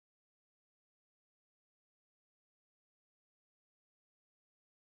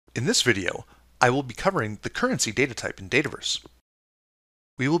In this video, I will be covering the currency data type in Dataverse.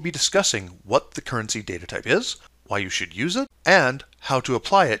 We will be discussing what the currency data type is, why you should use it, and how to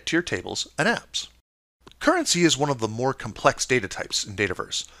apply it to your tables and apps. Currency is one of the more complex data types in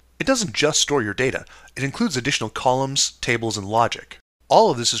Dataverse. It doesn't just store your data, it includes additional columns, tables, and logic.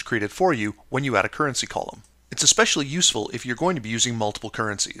 All of this is created for you when you add a currency column. It's especially useful if you're going to be using multiple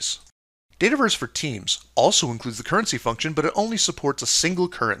currencies. Dataverse for Teams also includes the currency function, but it only supports a single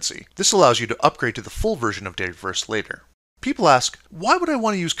currency. This allows you to upgrade to the full version of Dataverse later. People ask, why would I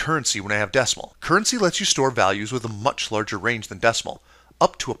want to use currency when I have decimal? Currency lets you store values with a much larger range than decimal,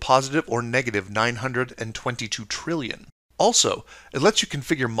 up to a positive or negative 922 trillion. Also, it lets you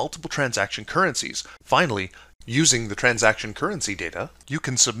configure multiple transaction currencies. Finally, using the transaction currency data, you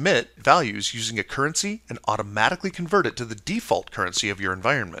can submit values using a currency and automatically convert it to the default currency of your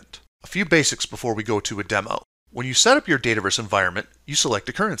environment. A few basics before we go to a demo. When you set up your Dataverse environment, you select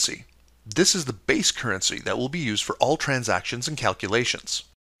a currency. This is the base currency that will be used for all transactions and calculations.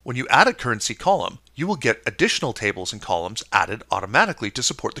 When you add a currency column, you will get additional tables and columns added automatically to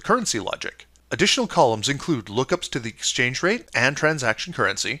support the currency logic. Additional columns include lookups to the exchange rate and transaction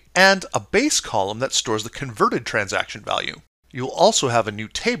currency, and a base column that stores the converted transaction value. You will also have a new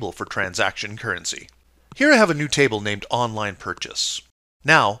table for transaction currency. Here I have a new table named Online Purchase.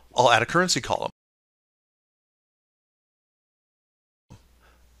 Now, I'll add a currency column.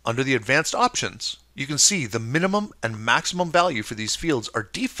 Under the Advanced Options, you can see the minimum and maximum value for these fields are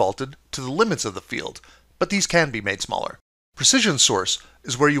defaulted to the limits of the field, but these can be made smaller. Precision Source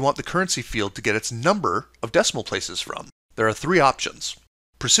is where you want the currency field to get its number of decimal places from. There are three options.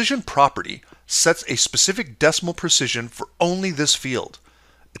 Precision Property sets a specific decimal precision for only this field.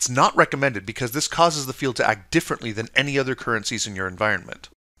 It's not recommended because this causes the field to act differently than any other currencies in your environment.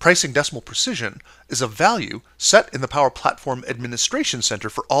 Pricing Decimal Precision is a value set in the Power Platform Administration Center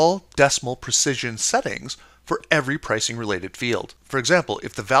for all decimal precision settings for every pricing related field. For example,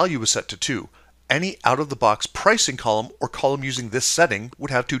 if the value is set to 2, any out-of-the-box pricing column or column using this setting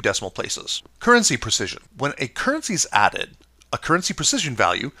would have 2 decimal places. Currency Precision. When a currency is added, a currency precision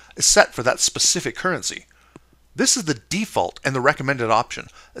value is set for that specific currency. This is the default and the recommended option,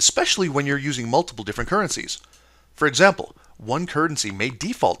 especially when you're using multiple different currencies. For example, one currency may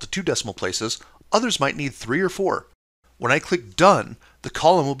default to 2 decimal places, others might need 3 or 4. When I click Done, the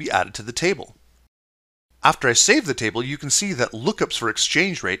column will be added to the table. After I save the table, you can see that lookups for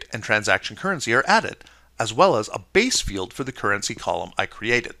exchange rate and transaction currency are added, as well as a base field for the currency column I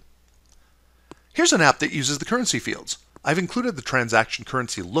created. Here's an app that uses the currency fields. I've included the transaction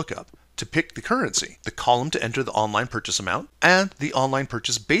currency lookup to pick the currency, the column to enter the online purchase amount, and the online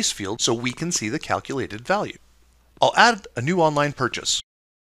purchase base field so we can see the calculated value. I'll add a new online purchase,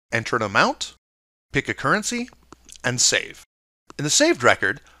 enter an amount, pick a currency, and save. In the saved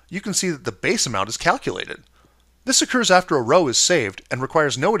record, you can see that the base amount is calculated. This occurs after a row is saved and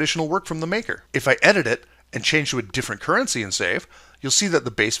requires no additional work from the maker. If I edit it and change to a different currency and save, you'll see that the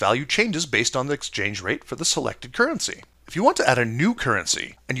base value changes based on the exchange rate for the selected currency. If you want to add a new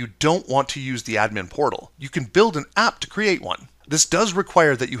currency and you don't want to use the admin portal, you can build an app to create one. This does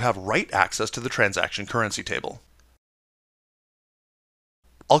require that you have write access to the transaction currency table.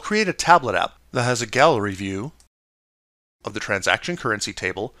 I'll create a tablet app that has a gallery view of the transaction currency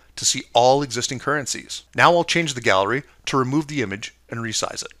table to see all existing currencies. Now I'll change the gallery to remove the image and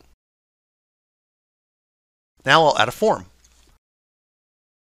resize it. Now I'll add a form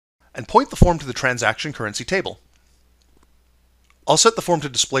and point the form to the transaction currency table. I'll set the form to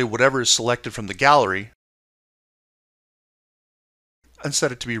display whatever is selected from the gallery and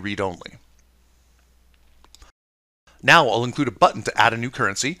set it to be read-only. Now I'll include a button to add a new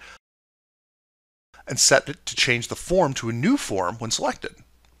currency and set it to change the form to a new form when selected.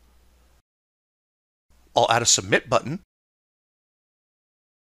 I'll add a submit button.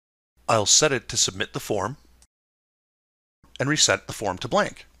 I'll set it to submit the form and reset the form to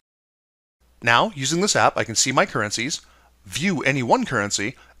blank. Now, using this app, I can see my currencies, view any one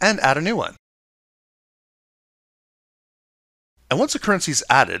currency, and add a new one. And once a currency is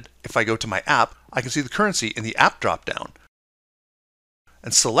added, if I go to my app, I can see the currency in the app dropdown.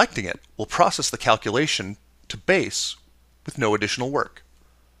 And selecting it will process the calculation to base with no additional work.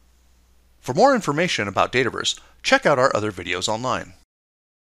 For more information about Dataverse, check out our other videos online.